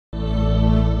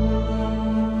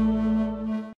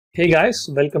Hey guys,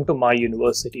 welcome to my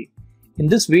university. In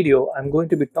this video, I'm going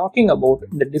to be talking about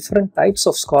the different types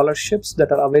of scholarships that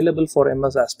are available for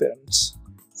MS aspirants.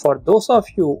 For those of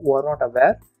you who are not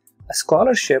aware, a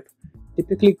scholarship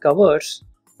typically covers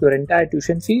your entire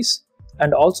tuition fees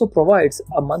and also provides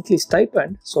a monthly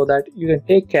stipend so that you can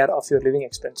take care of your living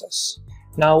expenses.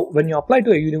 Now, when you apply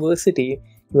to a university,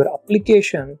 your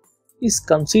application is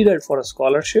considered for a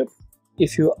scholarship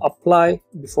if you apply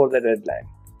before the deadline.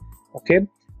 Okay.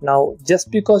 Now,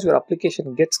 just because your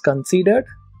application gets considered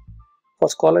for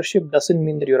scholarship doesn't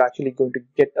mean that you're actually going to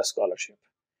get a scholarship.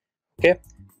 Okay.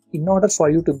 In order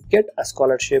for you to get a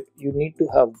scholarship, you need to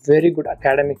have very good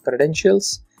academic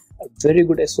credentials, a very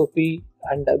good SOP,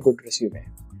 and a good resume.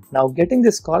 Now, getting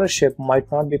this scholarship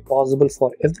might not be possible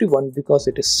for everyone because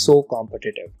it is so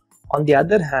competitive. On the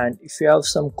other hand, if you have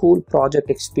some cool project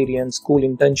experience, cool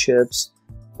internships,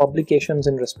 publications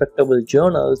in respectable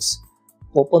journals,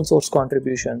 open source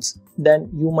contributions, then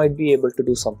you might be able to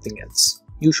do something else.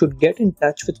 You should get in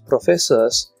touch with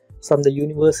professors from the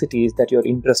universities that you're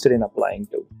interested in applying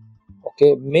to.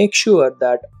 Okay, make sure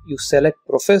that you select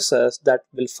professors that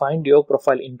will find your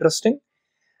profile interesting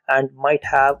and might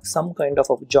have some kind of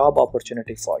a job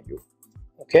opportunity for you.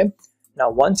 Okay, now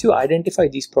once you identify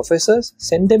these professors,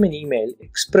 send them an email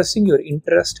expressing your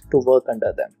interest to work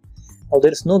under them. Now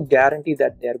there is no guarantee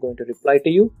that they are going to reply to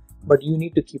you, but you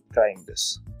need to keep trying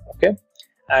this. Okay,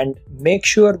 and make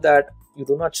sure that you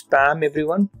do not spam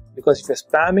everyone, because if you're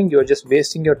spamming, you're just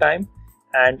wasting your time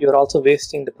and you're also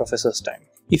wasting the professor's time.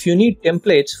 If you need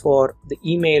templates for the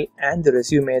email and the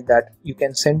resume that you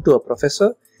can send to a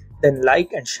professor, then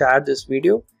like and share this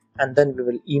video and then we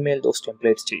will email those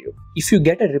templates to you. If you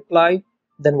get a reply,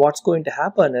 then what's going to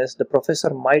happen is the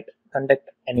professor might conduct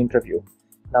an interview.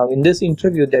 Now in this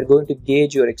interview, they're going to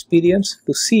gauge your experience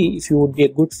to see if you would be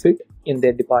a good fit in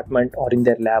their department or in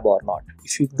their lab or not.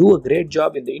 If you do a great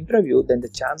job in the interview, then the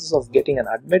chances of getting an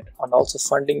admit and also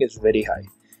funding is very high.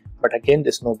 But again,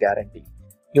 there's no guarantee.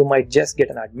 You might just get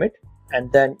an admit, and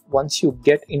then once you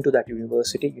get into that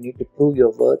university, you need to prove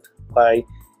your worth by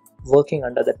working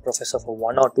under that professor for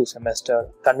 1 or 2 semesters,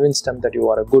 convince them that you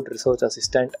are a good research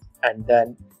assistant, and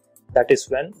then that is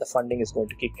when the funding is going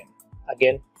to kick in.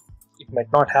 Again, it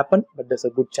might not happen, but there's a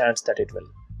good chance that it will.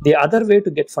 The other way to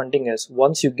get funding is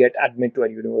once you get admitted to a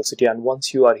university and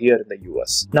once you are here in the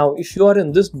US. Now, if you are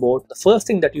in this boat, the first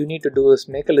thing that you need to do is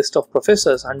make a list of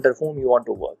professors under whom you want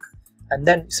to work. And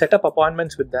then set up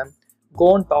appointments with them,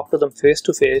 go and talk to them face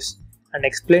to face and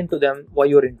explain to them why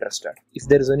you're interested. If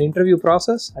there is an interview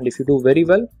process and if you do very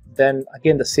well, then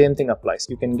again the same thing applies.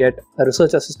 You can get a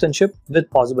research assistantship with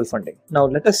possible funding. Now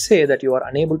let us say that you are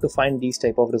unable to find these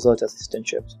type of research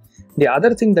assistantships. The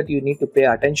other thing that you need to pay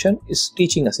attention is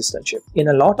teaching assistantship. In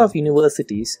a lot of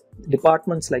universities,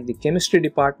 departments like the chemistry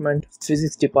department,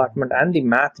 physics department and the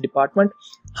math department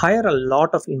hire a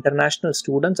lot of international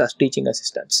students as teaching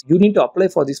assistants. You need to apply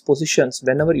for these positions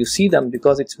whenever you see them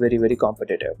because it's very, very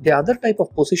competitive. The other type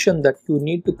of position that you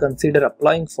need to consider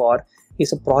applying for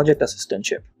is a project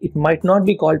assistantship. It might not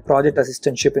be called project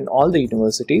assistantship in all the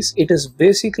universities. It is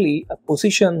basically a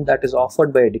position that is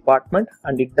offered by a department,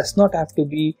 and it does not have to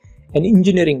be an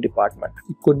engineering department.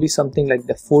 It could be something like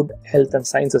the food, health and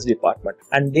sciences department,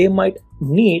 and they might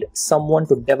need someone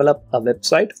to develop a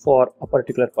website for a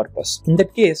particular purpose. In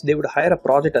that case, they would hire a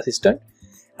project assistant,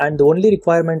 and the only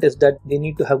requirement is that they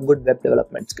need to have good web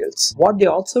development skills. What they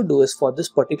also do is for this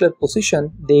particular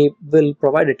position, they will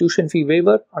provide a tuition fee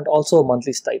waiver and also a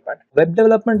monthly stipend. Web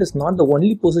development is not the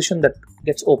only position that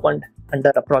gets opened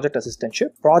under a project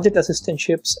assistantship. Project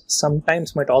assistantships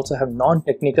sometimes might also have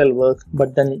non-technical work,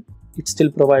 but then it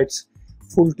still provides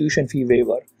full tuition fee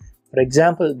waiver. For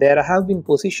example, there have been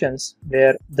positions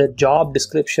where the job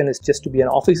description is just to be an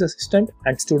office assistant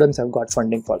and students have got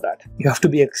funding for that. You have to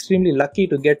be extremely lucky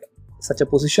to get such a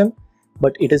position,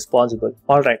 but it is possible.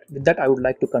 Alright, with that I would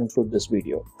like to conclude this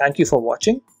video. Thank you for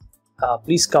watching.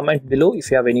 Please comment below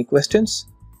if you have any questions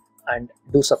and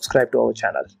do subscribe to our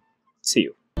channel. See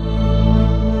you.